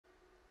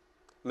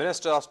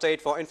Minister of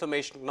State for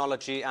Information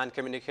Technology and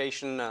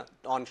Communication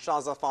on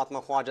Shaza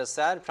Fatima Khawaja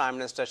said Prime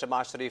Minister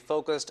Shehbaz Sharif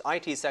focused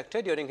IT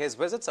sector during his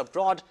visits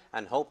abroad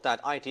and hoped that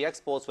IT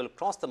exports will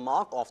cross the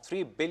mark of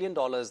 $3 billion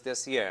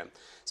this year.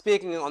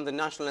 Speaking on the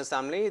National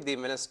Assembly, the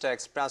minister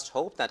expressed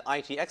hope that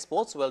IT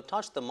exports will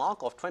touch the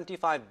mark of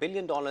 $25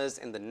 billion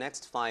in the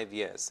next 5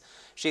 years.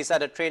 She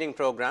said a training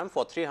program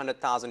for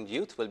 300,000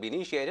 youth will be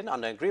initiated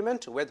under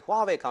agreement with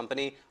Huawei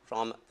company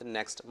from the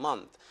next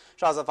month.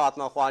 Shaza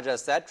Fatima Khawaja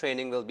said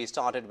training will be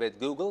started with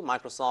Google,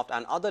 Microsoft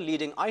and other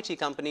leading IT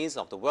companies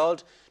of the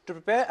world to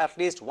prepare at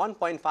least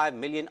 1.5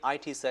 million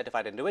IT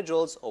certified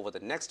individuals over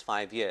the next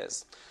 5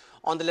 years.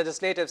 On the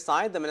legislative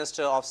side, the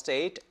Minister of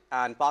State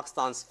and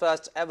Pakistan's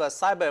first ever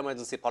cyber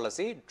emergency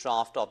policy,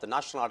 draft of the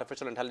National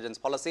Artificial Intelligence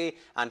Policy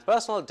and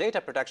Personal Data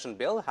Protection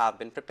Bill have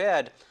been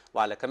prepared,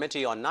 while a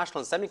committee on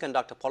national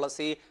semiconductor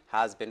policy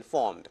has been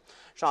formed.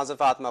 Shaza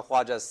Fatima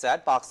Khawaja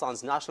said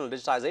Pakistan's national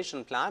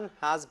digitization plan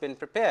has been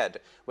prepared,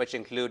 which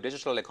include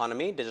digital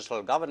economy,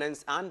 digital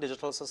governance and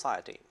digital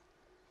society.